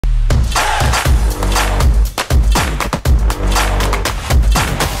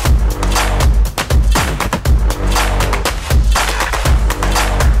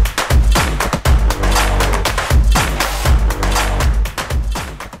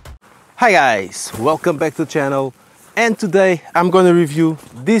Hi guys, welcome back to the channel, and today I'm going to review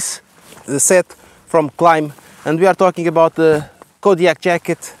this set from Klim, and we are talking about the Kodiak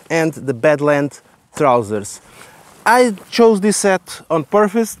jacket and the Badlands trousers. I chose this set on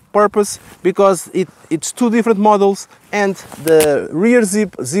purpose because it's two different models, and the rear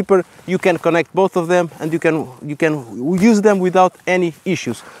zipper you can connect both of them and you can use them without any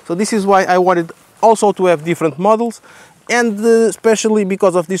issues. So this is why I wanted also to have different models. And especially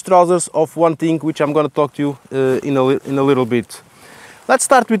because of these trousers, of one thing which I'm going to talk to you in a little bit. Let's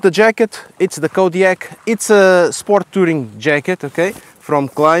start with the jacket. It's the Kodiak. It's a sport touring jacket, okay, from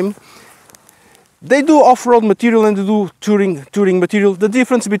Klim. They do off-road material and they do touring material. The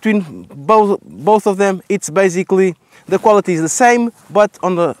difference between both of them, it's basically the quality is the same, but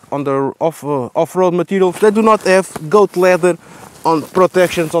on the off-road material, they do not have goat leather on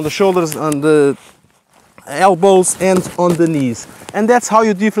protections on the shoulders, on the elbows and on the knees, and that's how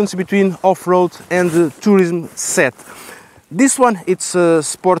you difference between off-road and the tourism set. This one, it's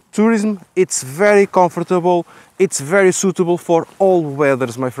sport tourism. It's very comfortable, it's very suitable for all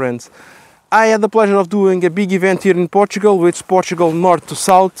weathers, my friends. I had the pleasure of doing a big event here in Portugal, which is Portugal north to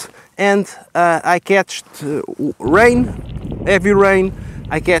south, and I catched rain, heavy rain,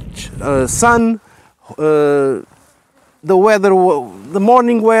 I catch sun, the weather, the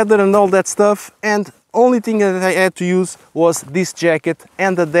morning weather and all that stuff, and only thing that I had to use was this jacket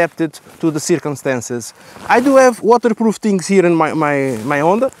and adapt it to the circumstances. I do have waterproof things here in my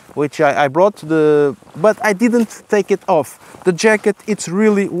Honda, which I brought, but I didn't take it off. The jacket, it's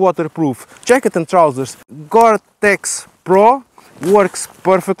really waterproof. Jacket and trousers. Gore-Tex Pro works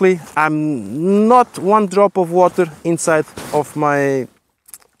perfectly. I'm not one drop of water inside of my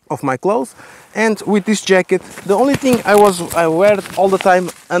clothes. And with this jacket, the only thing I wear all the time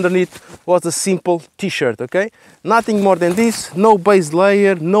underneath was a simple t-shirt, okay? Nothing more than this, no base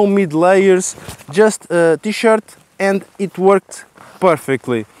layer, no mid layers, just a t-shirt, and it worked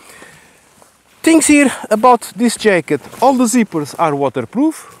perfectly. Things here about this jacket: all the zippers are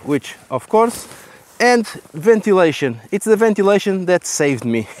waterproof, which of course, and ventilation. It's the ventilation that saved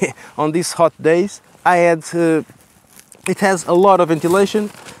me on these hot days. It has a lot of ventilation.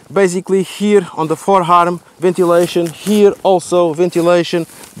 Basically here on the forearm, ventilation, here also ventilation,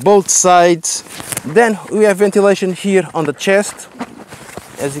 both sides. Then we have ventilation here on the chest,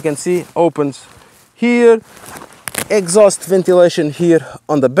 as you can see, opens here, exhaust ventilation here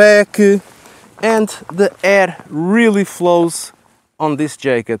on the back, and the air really flows on this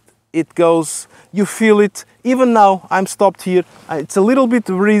jacket. It goes, you feel it. Even now I'm stopped here, it's a little bit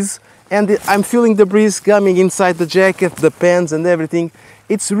breeze, and I'm feeling the breeze coming inside the jacket, the pants and everything.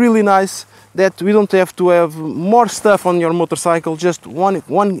 It's really nice that we don't have to have more stuff on your motorcycle. Just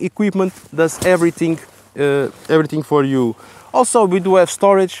one equipment does everything for you. Also, we do have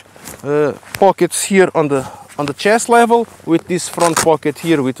storage pockets here on the chest level, with this front pocket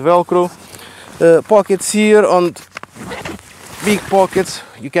here with Velcro. Pockets here on big pockets.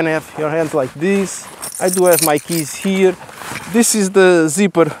 You can have your hands like this. I do have my keys here. This is the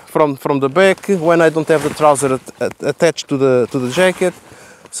zipper from the back when I don't have the trouser attached to the jacket.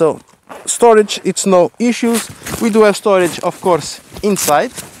 So storage, it's no issues. We do have storage, of course,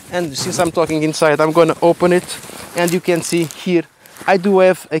 inside, and since I'm talking inside, I'm going to open it, and you can see here I do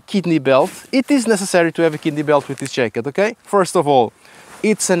have a kidney belt. It is necessary to have a kidney belt with this jacket, okay? First of all,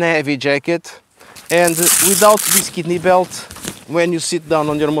 it's an heavy jacket, and without this kidney belt, when you sit down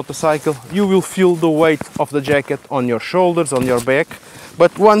on your motorcycle, you will feel the weight of the jacket on your shoulders, on your back.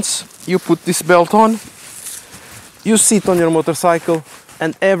 But once you put this belt on, you sit on your motorcycle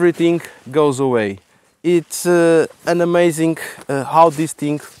and everything goes away. It's an amazing how this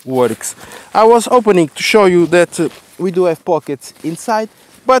thing works. I was opening to show you that we do have pockets inside,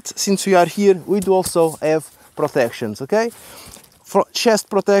 but since we are here, we do also have protections, okay? For chest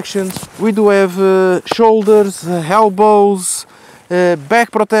protections, we do have shoulders, elbows,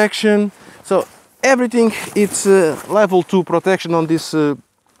 back protection. So everything, it's level 2 protection on this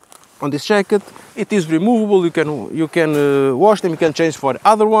jacket. It is removable. You can wash them. You can change for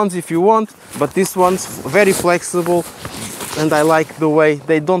other ones if you want. But this one's very flexible, and I like the way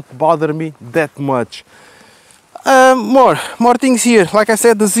they don't bother me that much. More things here. Like I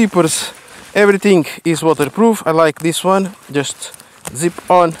said, the zippers, everything is waterproof. I like this one. Just zip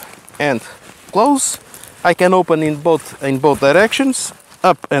on and close. I can open in both directions,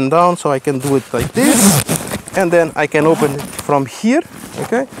 up and down. So I can do it like this, and then I can open it from here.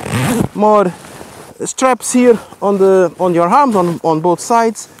 Okay. More straps here on your arms on both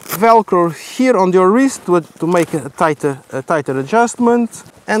sides. Velcro here on your wrist to make a tighter adjustment.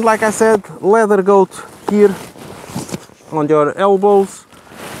 And like I said, leather goat here on your elbows,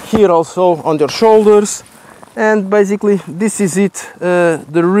 here also on your shoulders. And basically this is it,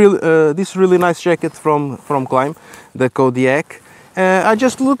 this really nice jacket from Klim, the Kodiak. I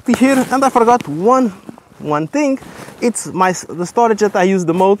just looked here and I forgot one thing. It's the storage that I use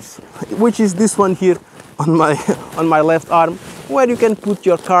the most, which is this one here on my left arm, where you can put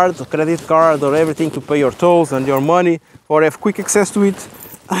your cards, or credit card, or everything to pay your tolls and your money, or have quick access to it.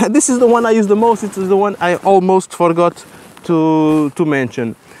 This is the one I use the most. It's the one I almost forgot to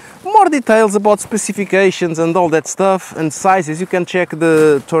mention. More details about specifications and all that stuff and sizes, you can check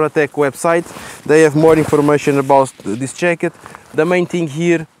the Touratech website. They have more information about this jacket. The main thing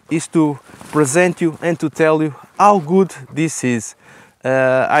here is to present you and to tell you how good this is.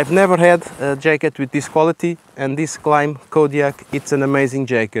 I've never had a jacket with this quality, and this Klim Kodiak, it's an amazing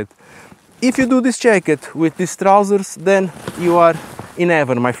jacket. If you do this jacket with these trousers, then you are in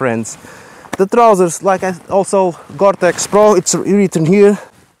heaven, my friends. The trousers, like I also Gore-Tex Pro, it's written here.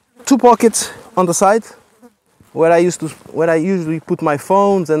 2 pockets on the side where I usually put my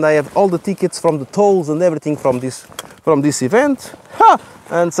phones, and I have all the tickets from the tolls and everything from this event.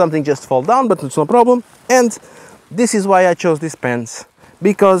 And something just fall down, but it's no problem. And this is why I chose these pants,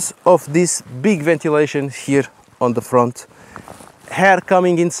 because of this big ventilation here on the front, hair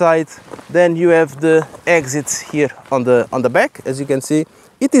coming inside. Then you have the exits here on the back. As you can see,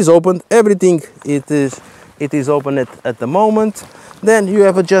 it is open, everything it is open at the moment. Then you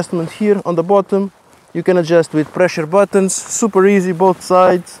have adjustment here on the bottom. You can adjust with pressure buttons, super easy, both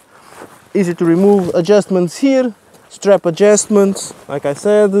sides, easy to remove. Adjustments here, strap adjustments, like I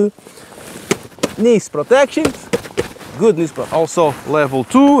said, knees protection, good knees, also level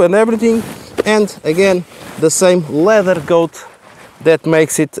 2 and everything. And again, the same leather coat that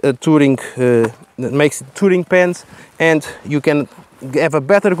makes it a touring, touring pants, and you can have a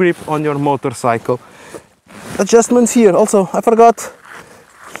better grip on your motorcycle. Adjustments here also, I forgot,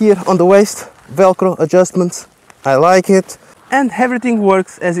 here on the waist, Velcro adjustments, I like it, and everything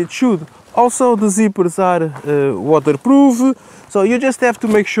works as it should. Also the zippers are waterproof, so you just have to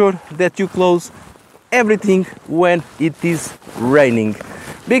make sure that you close everything when it is raining,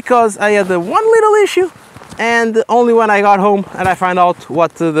 because I had one little issue, and only when I got home and I found out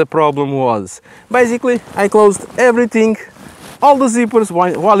what the problem was. Basically I closed everything, all the zippers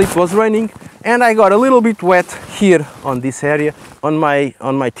while it was raining, and I got a little bit wet here on this area on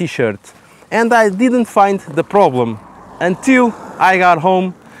my t-shirt, and I didn't find the problem until I got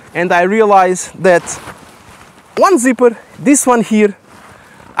home, and I realized that one zipper, this one here,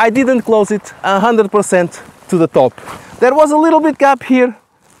 I didn't close it 100% to the top. There was a little bit gap here,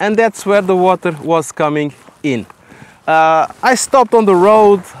 and that's where the water was coming in. I stopped on the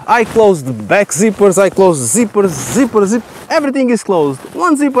road, I closed the back zippers, I closed zip, everything is closed.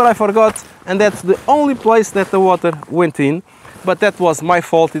 One zipper I forgot, and that's the only place that the water went in, but that was my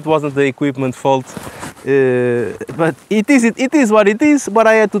fault, it wasn't the equipment fault. But it is what it is, but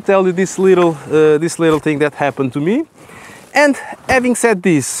I had to tell you this little thing that happened to me. And having said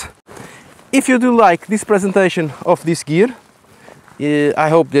this, if you do like this presentation of this gear, I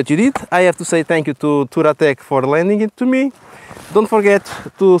hope that you did. I have to say thank you to Touratech for lending it to me. Don't forget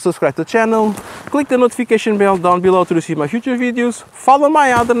to subscribe to the channel, click the notification bell down below to receive my future videos, follow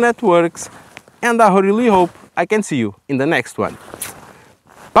my other networks, and I really hope I can see you in the next one.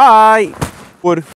 Bye!